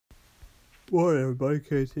Morning, everybody.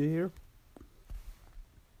 KT here.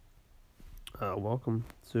 Welcome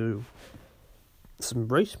to some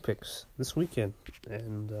race picks this weekend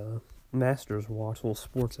and Masters watch, little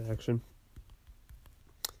sports action.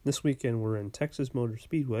 This weekend we're in Texas Motor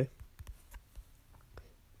Speedway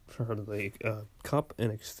for the Cup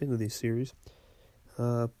and Xfinity Series.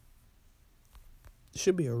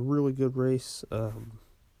 Should be a really good race. I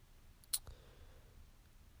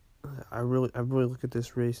really look at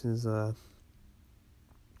this race as a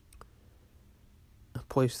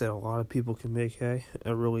place that a lot of people can make hay. I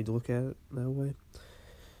really look at it that way.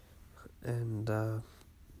 And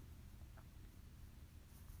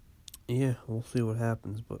yeah, we'll see what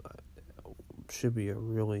happens, but it should be a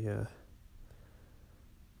really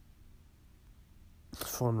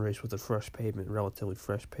fun race with a fresh pavement, relatively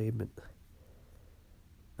fresh pavement.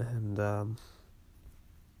 And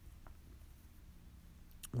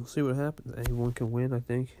we'll see what happens. Anyone can win, I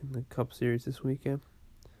think, in the Cup Series this weekend,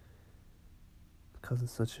 because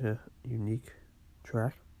it's such a unique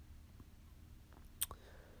track.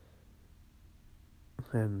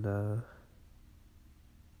 And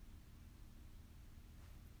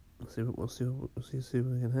we'll see what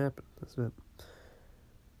can happen. That's it.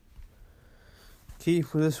 Key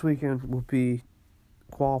for this weekend will be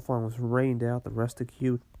qualifying was rained out. The rest of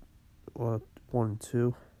Q 1 and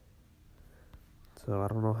 2. So I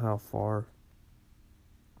don't know how far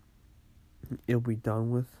it'll be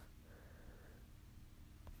done with.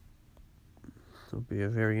 It'll be a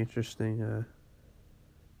very interesting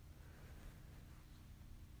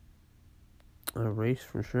race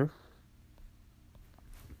for sure.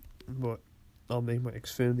 But I'll make my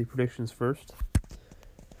Xfinity predictions first.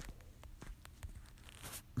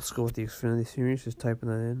 Let's go with the Xfinity Series, just typing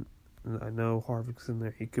that in. I know Harvick's in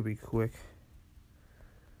there, he could be quick.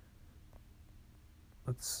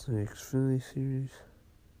 Let's see, Xfinity Series.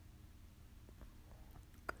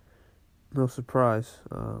 No surprise.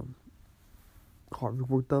 Harvick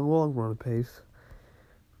worked on long run pace.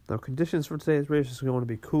 The conditions for today's race is going to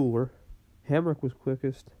be cooler. Hamrick was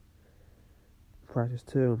quickest. Practice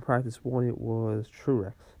 2 and practice 1 it was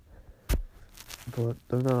Truex. But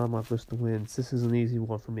they're not on my list of wins. This is an easy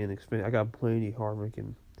one for me in Xfinity. I got Blaney, Harvick,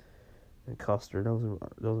 and Custer. Those are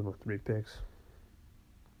my 3 picks.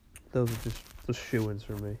 Those are just the shoo-ins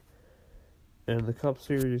for me. And the Cup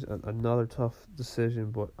Series, another tough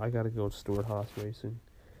decision, but I got to go with Stewart-Haas Racing.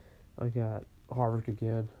 I got Harvick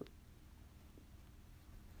again.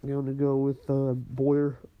 I'm going to go with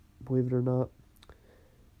Bowyer, believe it or not.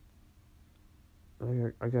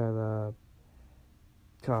 I got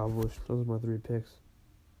Kyle Busch. Those are my 3 picks.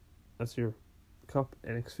 That's your Cup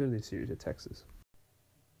and Xfinity Series at Texas.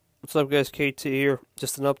 What's up, guys? KT here.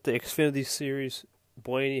 Just an update. Xfinity Series.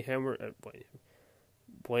 Blaney, Harvick,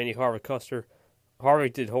 Custer.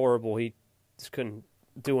 Harvick did horrible. He just couldn't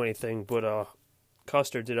do anything, but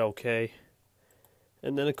Custer did okay.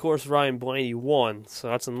 And then, of course, Ryan Blaney won, so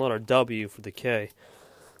that's another W for the K.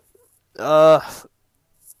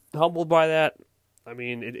 Humbled by that. I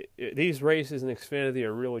mean, these races in Xfinity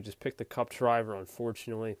are really just pick the Cup driver,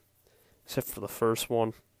 unfortunately, except for the first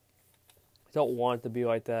one. I don't want it to be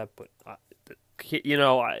like that, but, a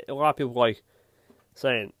lot of people like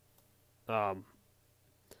saying,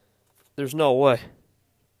 there's no way.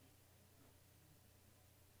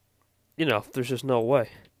 There's just no way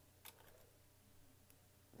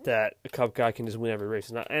that a Cup guy can just win every race.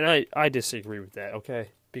 And I disagree with that, okay?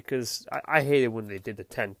 Because I hated when they did the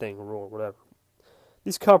 10 thing rule or whatever.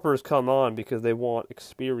 These Cuppers come on because they want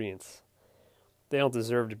experience. They don't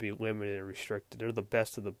deserve to be limited and restricted. They're the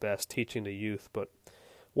best of the best, teaching the youth, but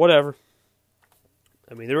whatever.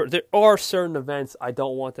 I mean, there are certain events I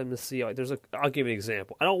don't want them to see. Like I'll give you an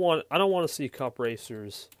example. I don't want to see Cup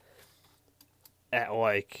racers at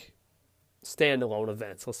like standalone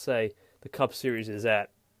events. Let's say the Cup Series is at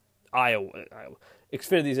Iowa.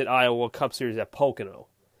 Xfinity's at Iowa, Cup Series at Pocono.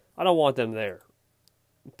 I don't want them there.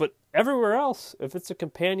 But everywhere else, if it's a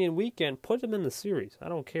companion weekend, put them in the series. I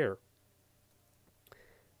don't care.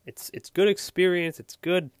 It's good experience. It's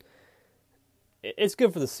good. It's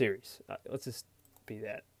good for the series. Let's just be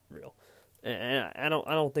that real. And I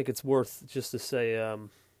don't think it's worth just to say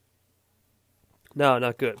no,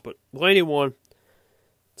 not good. But Blaney won.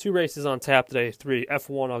 2 races on tap today. 3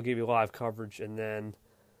 F1. I'll give you live coverage, and then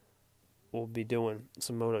we'll be doing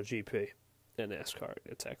some MotoGP and NASCAR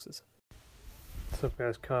at Texas. What's up,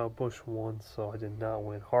 guys? Kyle Busch won, so I did not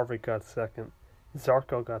win. Harvick got second.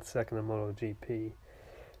 Zarco got second in MotoGP.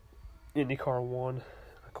 IndyCar won.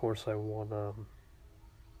 Of course, I won.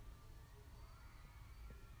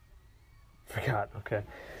 Forgot. Okay,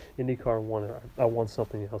 IndyCar won. I won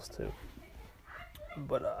something else too.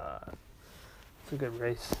 But It's a good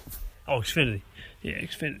race. Oh, Xfinity. Yeah,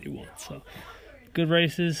 Xfinity won. So, good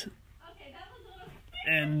races.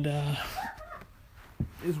 And,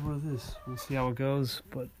 is what it is. We'll see how it goes.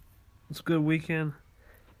 But it's a good weekend.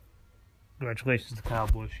 Congratulations to Kyle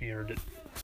Busch. He earned it.